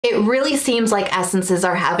It really seems like essences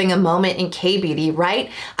are having a moment in K-beauty, right?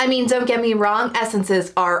 I mean, don't get me wrong,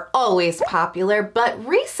 essences are always popular, but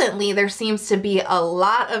recently there seems to be a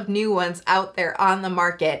lot of new ones out there on the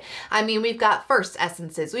market. I mean, we've got first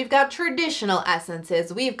essences, we've got traditional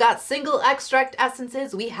essences, we've got single extract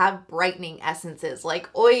essences, we have brightening essences like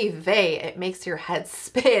oy vey, it makes your head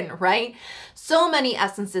spin, right? So many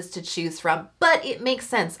essences to choose from, but it makes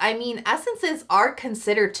sense. I mean, essences are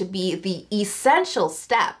considered to be the essential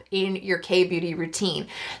step in your K-beauty routine.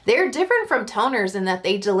 They're different from toners in that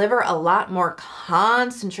they deliver a lot more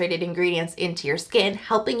concentrated ingredients into your skin,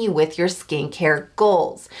 helping you with your skincare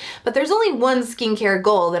goals. But there's only one skincare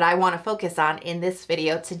goal that I want to focus on in this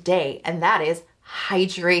video today, and that is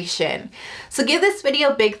hydration. So give this video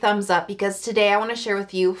a big thumbs up because today I want to share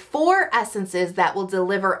with you 4 essences that will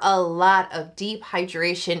deliver a lot of deep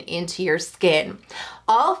hydration into your skin.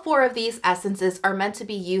 All 4 of these essences are meant to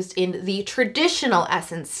be used in the traditional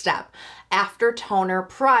essence step, after toner,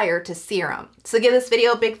 prior to serum. So give this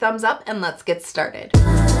video a big thumbs up and let's get started.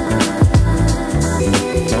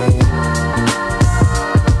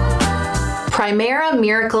 Primera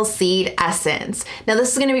Miracle Seed Essence. Now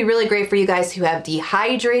this is going to be really great for you guys who have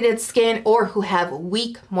dehydrated skin or who have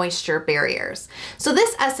weak moisture barriers. So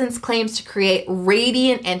this essence claims to create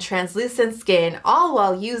radiant and translucent skin, all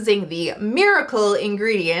while using the miracle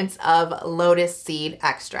ingredients of lotus seed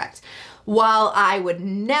extract. While I would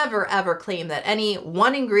never ever claim that any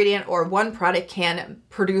one ingredient or one product can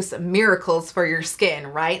produce miracles for your skin,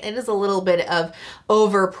 right? It is a little bit of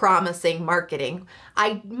over-promising marketing.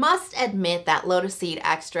 I must admit that lotus seed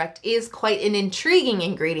extract is quite an intriguing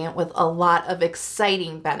ingredient with a lot of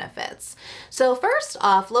exciting benefits. So first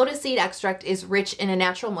off, lotus seed extract is rich in a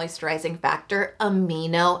natural moisturizing factor,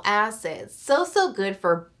 amino acids. So good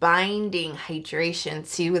for binding hydration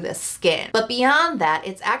to the skin. But beyond that,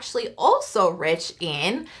 it's actually also rich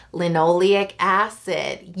in linoleic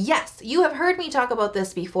acid. Yes, you have heard me talk about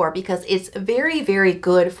this before because it's very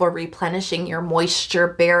good for replenishing your moisture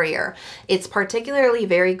barrier. It's particularly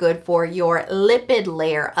very good for your lipid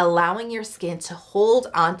layer, allowing your skin to hold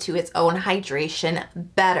onto its own hydration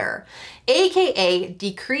better, aka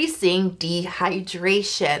decreasing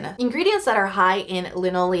dehydration. Ingredients that are high in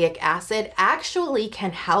linoleic acid actually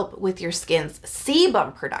can help with your skin's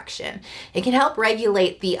sebum production. It can help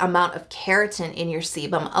regulate the amount of keratin in your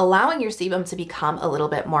sebum, allowing your sebum to become a little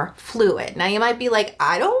bit more fluid. Now you might be like,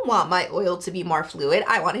 I don't want my oil to be more fluid,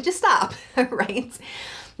 I want it to stop, right?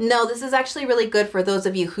 No, this is actually really good for those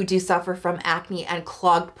of you who do suffer from acne and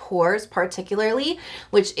clogged pores particularly,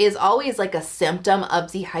 which is always like a symptom of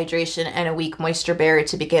dehydration and a weak moisture barrier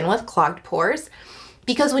to begin with, clogged pores.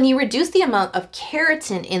 Because when you reduce the amount of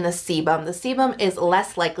keratin in the sebum is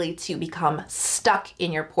less likely to become stuck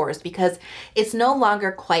in your pores because it's no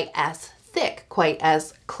longer quite as thick, quite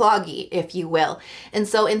as cloggy, if you will. And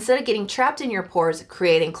so instead of getting trapped in your pores,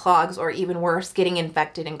 creating clogs, or even worse, getting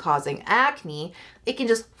infected and causing acne, it can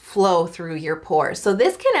just flow through your pores. So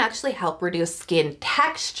this can actually help reduce skin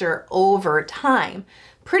texture over time.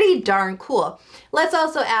 Pretty darn cool. Let's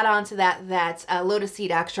also add on to that lotus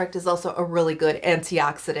seed extract is also a really good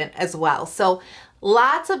antioxidant as well. So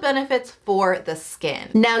lots of benefits for the skin.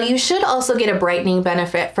 Now you should also get a brightening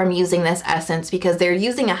benefit from using this essence because they're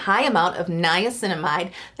using a high amount of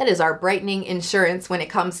niacinamide. That is our brightening insurance when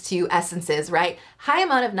it comes to essences, right? High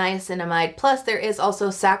amount of niacinamide, plus there is also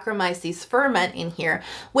Saccharomyces ferment in here,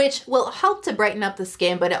 which will help to brighten up the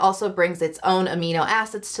skin, but it also brings its own amino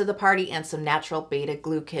acids to the party and some natural beta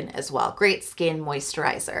glucan as well. Great skin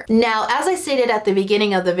moisturizer. Now, as I stated at the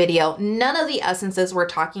beginning of the video, none of the essences we're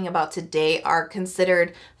talking about today are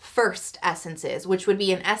considered first essences, which would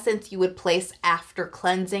be an essence you would place after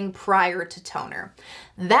cleansing prior to toner.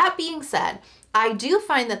 That being said, I do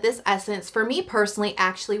find that this essence, for me personally,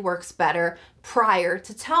 actually works better prior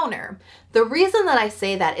to toner. The reason that I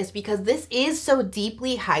say that is because this is so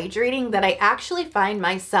deeply hydrating that I actually find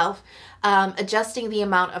myself adjusting the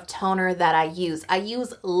amount of toner that I use. I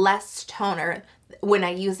use less toner when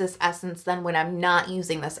I use this essence than when I'm not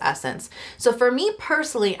using this essence. So for me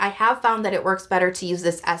personally, I have found that it works better to use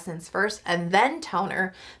this essence first and then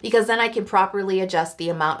toner, because then I can properly adjust the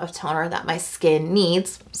amount of toner that my skin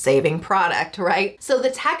needs, saving product, right? So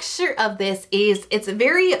the texture of this is, it's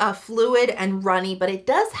very fluid and runny, but it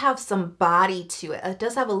does have some body to it. It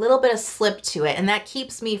does have a little bit of slip to it, and that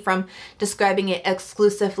keeps me from describing it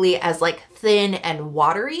exclusively as like thin and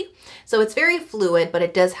watery. So it's very fluid, but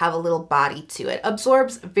it does have a little body to it.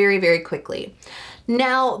 Absorbs very quickly.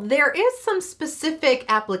 Now, there is some specific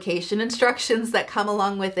application instructions that come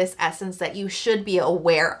along with this essence that you should be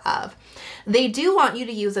aware of. They do want you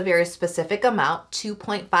to use a very specific amount,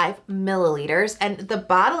 2.5 milliliters, and the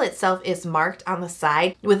bottle itself is marked on the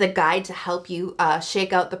side with a guide to help you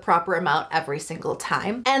shake out the proper amount every single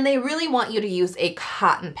time. And they really want you to use a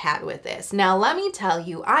cotton pad with this. Now, let me tell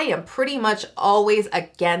you, I am pretty much always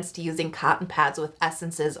against using cotton pads with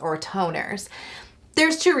essences or toners.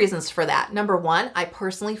 There's two reasons for that. Number one, I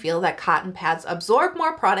personally feel that cotton pads absorb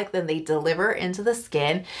more product than they deliver into the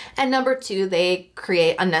skin. And number two, they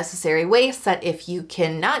create unnecessary waste that if you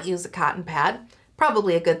cannot use a cotton pad,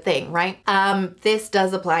 probably a good thing, right? This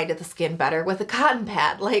does apply to the skin better with a cotton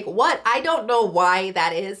pad. Like what? I don't know why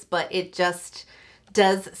that is, but it just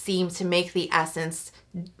does seem to make the essence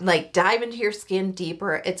like dive into your skin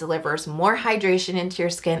deeper. It delivers more hydration into your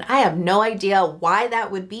skin. I have no idea why that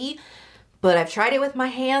would be, but I've tried it with my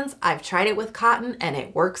hands, I've tried it with cotton, and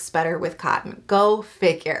it works better with cotton. Go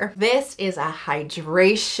figure. This is a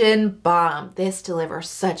hydration bomb. This delivers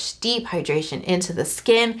such deep hydration into the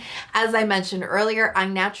skin. As I mentioned earlier, I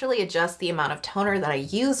naturally adjust the amount of toner that I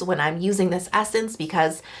use when I'm using this essence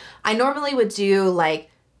because I normally would do like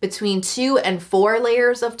between 2 and 4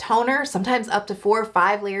 layers of toner, sometimes up to 4 or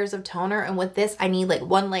 5 layers of toner. And with this, I need like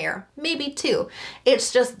 1 layer, maybe 2.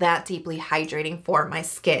 It's just that deeply hydrating for my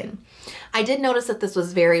skin. I did notice that this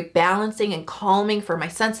was very balancing and calming for my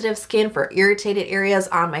sensitive skin, for irritated areas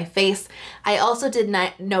on my face. I also did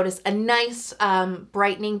not notice a nice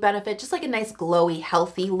brightening benefit, just like a nice glowy,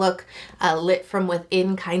 healthy look, lit from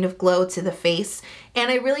within kind of glow to the face. And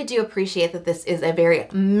I really do appreciate that this is a very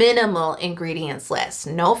minimal ingredients list.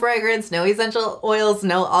 No fragrance, no essential oils,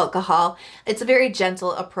 no alcohol. It's a very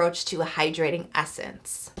gentle approach to a hydrating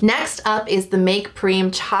essence. Next up is the Make Prem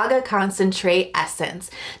Chaga Concentrate Essence.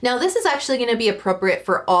 Now this is actually going to be appropriate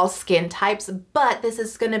for all skin types, but this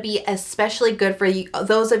is going to be especially good for you,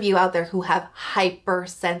 those of you out there who have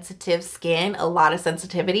hypersensitive skin, a lot of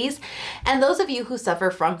sensitivities, and those of you who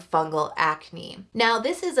suffer from fungal acne. Now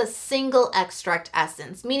this is a single extract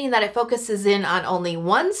essence, meaning that it focuses in on only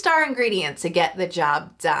 1 star ingredient to get the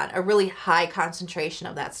job done, a really high concentration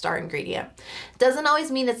of that star ingredient. Doesn't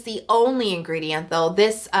always mean it's the only ingredient though.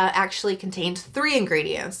 This actually contains 3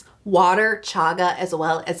 ingredients: water, chaga, as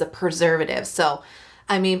well as a preservative. So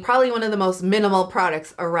I mean, probably one of the most minimal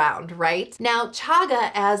products around, right? Now,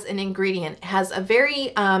 chaga as an ingredient has a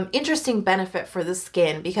very interesting benefit for the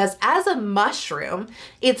skin because as a mushroom,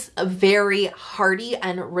 it's very hardy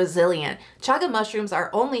and resilient. Chaga mushrooms are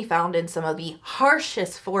only found in some of the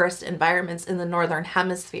harshest forest environments in the Northern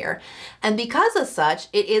Hemisphere. And because of such,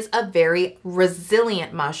 it is a very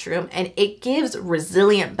resilient mushroom and it gives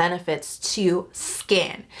resilient benefits to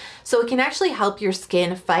skin. So it can actually help your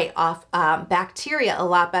skin fight off bacteria a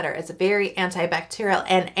lot better. It's a very antibacterial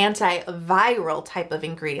and antiviral type of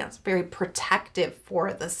ingredient. It's very protective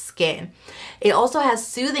for the skin. It also has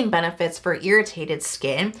soothing benefits for irritated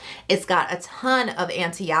skin. It's got a ton of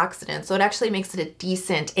antioxidants, so it actually makes it a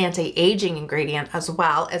decent anti-aging ingredient as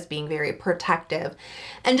well as being very protective.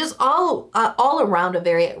 And just all around a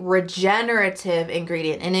very regenerative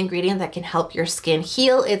ingredient, an ingredient that can help your skin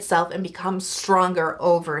heal itself and become stronger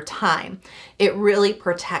over time. It really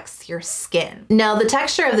protects your skin. Now, the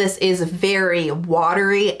texture of this is very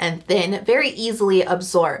watery and thin, very easily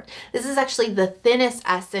absorbed. This is actually the thinnest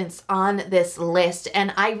essence on this list,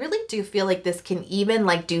 and I really do feel like this can even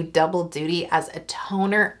like do double duty as a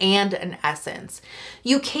toner and an essence.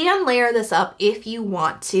 You can layer this up if you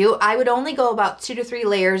want to. I would only go about 2 to 3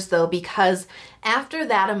 layers though, because after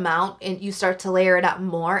that amount and you start to layer it up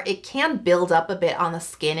more, it can build up a bit on the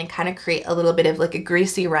skin and kind of create a little bit of like a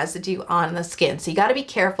greasy residue on the skin. So you got to be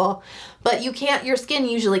careful, but your skin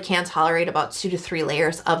usually can tolerate about 2 to 3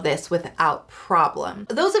 layers of this without problem.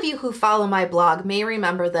 Those of you who follow my blog may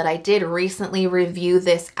remember that I did recently review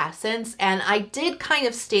this essence, and I did kind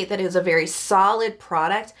of state that it was a very solid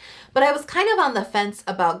product, but I was kind of on the fence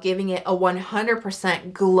about giving it a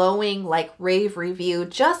 100% glowing like rave review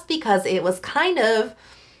just because it was kind of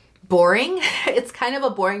boring. It's kind of a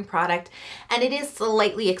boring product and it is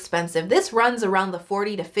slightly expensive. This runs around the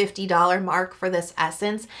 $40 to $50 mark for this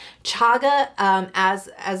essence. Chaga as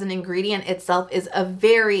an ingredient itself is a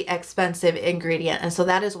very expensive ingredient, and so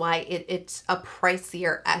that is why it's a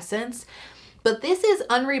pricier essence. But this is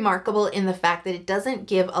unremarkable in the fact that it doesn't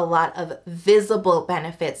give a lot of visible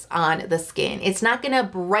benefits on the skin. It's not going to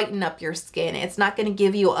brighten up your skin. It's not going to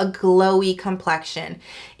give you a glowy complexion.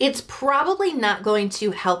 It's probably not going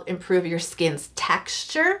to help improve your skin's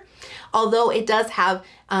texture. Although it does have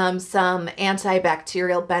some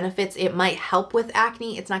antibacterial benefits, it might help with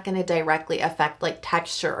acne. It's not going to directly affect like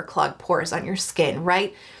texture or clog pores on your skin,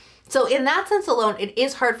 right? So in that sense alone, it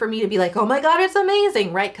is hard for me to be like, oh my God, it's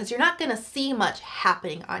amazing, right? Because you're not gonna see much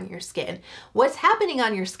happening on your skin. What's happening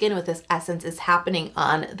on your skin with this essence is happening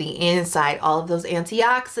on the inside. All of those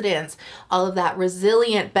antioxidants, all of that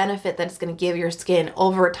resilient benefit that it's gonna give your skin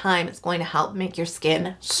over time, it's going to help make your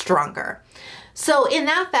skin stronger. So in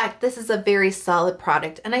that fact, this is a very solid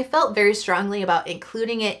product, and I felt very strongly about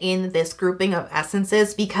including it in this grouping of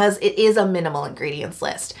essences because it is a minimal ingredients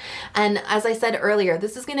list. And as I said earlier,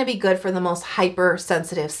 this is going to be good for the most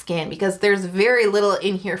hypersensitive skin because there's very little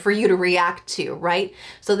in here for you to react to, right?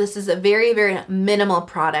 So this is a very, very minimal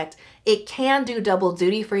product. It can do double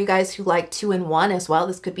duty for you guys who like 2-in-1 as well.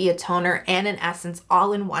 This could be a toner and an essence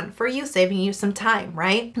all in one for you, saving you some time,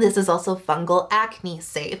 right? This is also fungal acne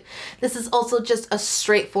safe. This is also just a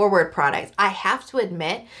straightforward product. I have to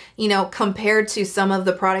admit, you know, compared to some of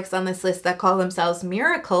the products on this list that call themselves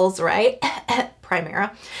miracles, right?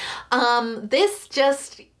 Primera. This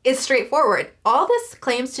just is straightforward. All this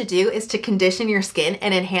claims to do is to condition your skin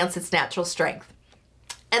and enhance its natural strength.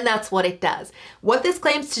 And that's what it does. What this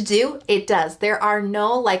claims to do, it does. There are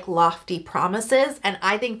no like lofty promises. And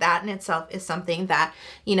I think that in itself is something that,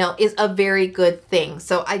 you know, is a very good thing.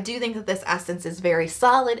 So I do think that this essence is very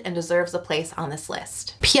solid and deserves a place on this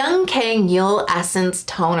list. Pyunkang Mule Essence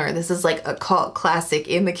Toner. This is like a cult classic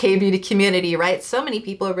in the K-beauty community, right? So many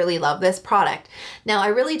people really love this product. Now, I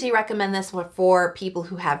really do recommend this one for people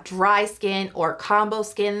who have dry skin or combo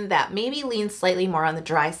skin that maybe leans slightly more on the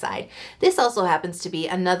dry side. This also happens to be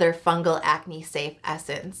another fungal acne safe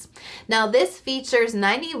essence. Now this features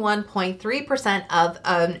 91.3% of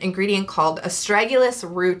an ingredient called astragalus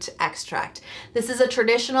root extract. This is a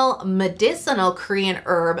traditional medicinal Korean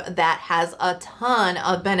herb that has a ton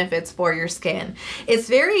of benefits for your skin. It's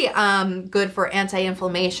very good for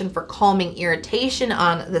anti-inflammation, for calming irritation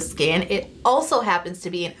on the skin. It also happens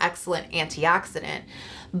to be an excellent antioxidant.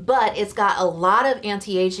 But it's got a lot of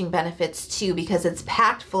anti-aging benefits too because it's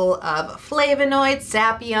packed full of flavonoids,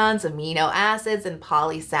 sapiens, amino acids, and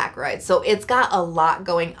polysaccharides. So it's got a lot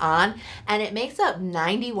going on and it makes up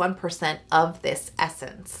 91% of this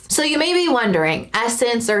essence. So you may be wondering,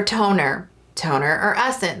 essence or toner? Toner or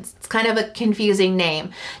essence? It's kind of a confusing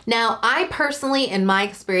name. Now, I personally, in my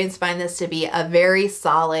experience, find this to be a very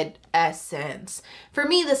solid essence. For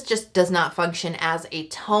me, this just does not function as a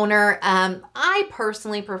toner. I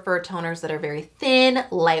personally prefer toners that are very thin,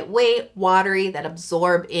 lightweight, watery, that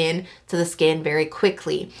absorb into the skin very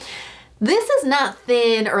quickly. This is not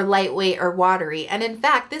thin or lightweight or watery, and in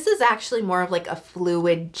fact, this is actually more of like a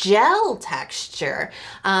fluid gel texture.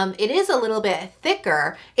 It is a little bit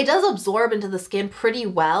thicker. It does absorb into the skin pretty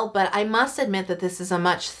well, but I must admit that this is a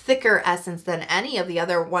much thicker essence than any of the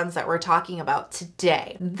other ones that we're talking about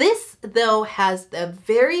today. This, though, has a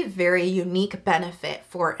very, very unique benefit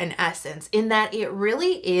for an essence in that it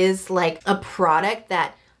really is like a product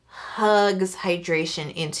that hugs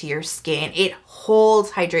hydration into your skin. It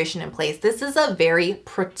holds hydration in place. This is a very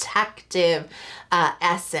protective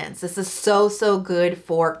essence. This is so good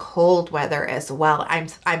for cold weather as well.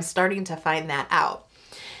 I'm starting to find that out.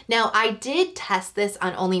 Now, I did test this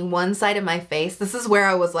on only one side of my face. This is where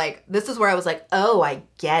I was like, oh, I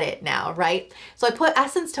get it now, right? So I put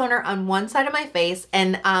essence toner on one side of my face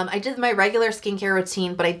and I did my regular skincare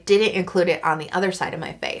routine, but I didn't include it on the other side of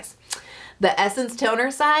my face. The essence toner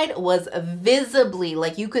side was visibly,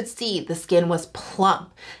 like you could see, the skin was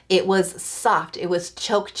plump. It was soft. It was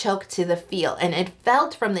choke to the feel. And it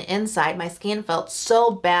felt from the inside, my skin felt so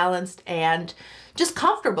balanced and just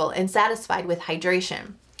comfortable and satisfied with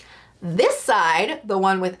hydration. This side, the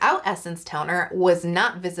one without essence toner, was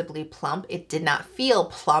not visibly plump. It did not feel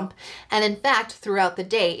plump. And in fact, throughout the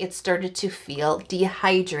day, it started to feel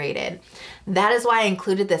dehydrated. That is why I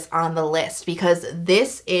included this on the list because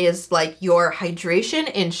this is like your hydration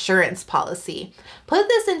insurance policy. Put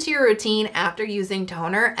this into your routine after using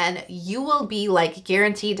toner and you will be like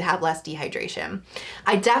guaranteed to have less dehydration.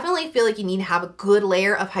 I definitely feel like you need to have a good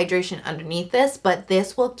layer of hydration underneath this, but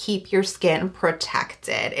this will keep your skin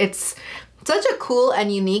protected. It's such a cool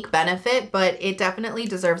and unique benefit, but it definitely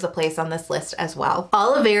deserves a place on this list as well.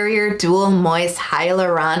 Olivarrier Dual Moist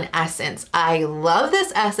Hyaluron Essence. I love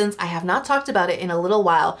this essence. I have not talked about it in a little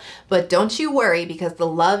while, but don't you worry because the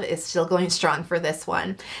love is still going strong for this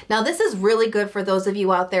one. Now, this is really good for those of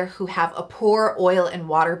you out there who have a poor oil and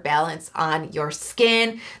water balance on your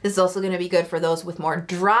skin. This is also going to be good for those with more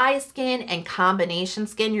dry skin and combination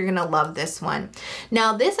skin. You're going to love this one.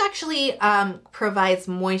 Now, this actually provides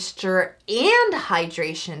moisture and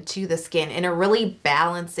hydration to the skin in a really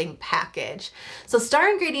balancing package. So star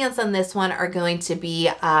ingredients on this one are going to be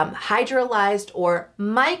hydrolyzed or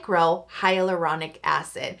micro hyaluronic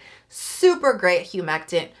acid. Super great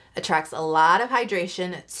humectant, attracts a lot of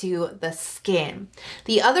hydration to the skin.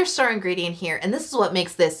 The other star ingredient here, and this is what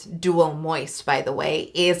makes this dual moist, by the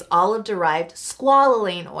way, is olive-derived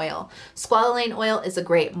squalane oil. Squalane oil is a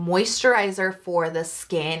great moisturizer for the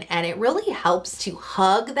skin, and it really helps to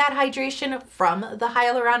hug that hydration from the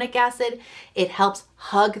hyaluronic acid. It helps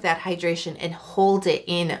hug that hydration and hold it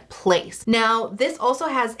in place. Now, this also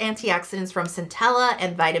has antioxidants from centella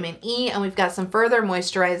and vitamin E, and we've got some further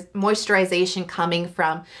moisturization coming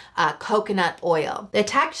from coconut oil. The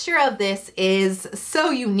texture of this is so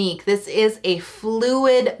unique. This is a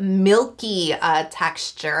fluid, milky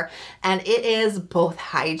texture, and it is both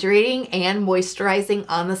hydrating and moisturizing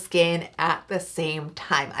on the skin at the same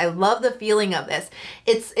time. I love the feeling of this.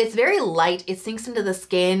 It's very light. It sinks into the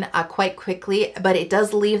skin quite quickly, but it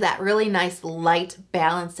does leave that really nice light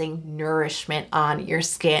balancing nourishment on your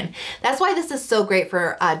skin. That's why this is so great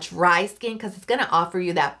for dry skin, because it's going to offer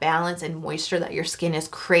you that balance and moisture that your skin is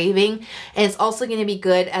craving. And it's also going to be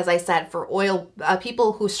good, as I said, for oil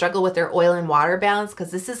people who struggle with their oil and water balance,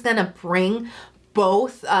 because this is going to bring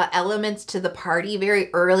both elements to the party very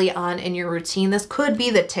early on in your routine. This could be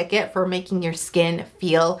the ticket for making your skin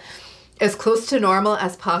feel as close to normal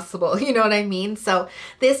as possible. You know what I mean? So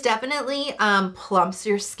this definitely plumps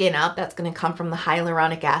your skin up. That's going to come from the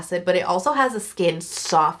hyaluronic acid, but it also has a skin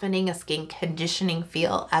softening, a skin conditioning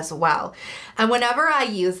feel as well. And whenever I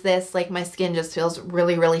use this, like, my skin just feels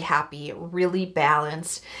really, really happy, really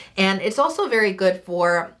balanced. And it's also very good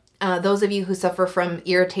for those of you who suffer from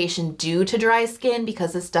irritation due to dry skin,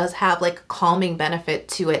 because this does have like a calming benefit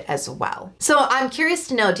to it as well. So I'm curious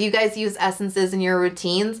to know, do you guys use essences in your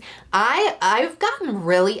routines? I've gotten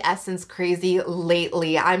really essence crazy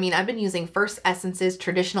lately. I mean, I've been using first essences,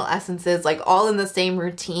 traditional essences, like all in the same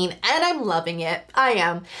routine, and I'm loving it. I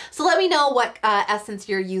am. So let me know what essence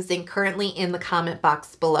you're using currently in the comment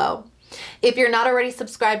box below. If you're not already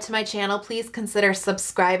subscribed to my channel, please consider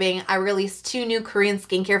subscribing. I release 2 new Korean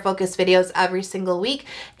skincare focused videos every single week.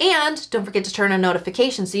 And don't forget to turn on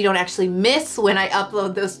notifications so you don't actually miss when I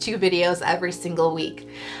upload those 2 videos every single week.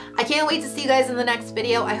 I can't wait to see you guys in the next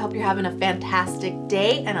video. I hope you're having a fantastic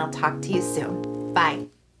day, and I'll talk to you soon. Bye.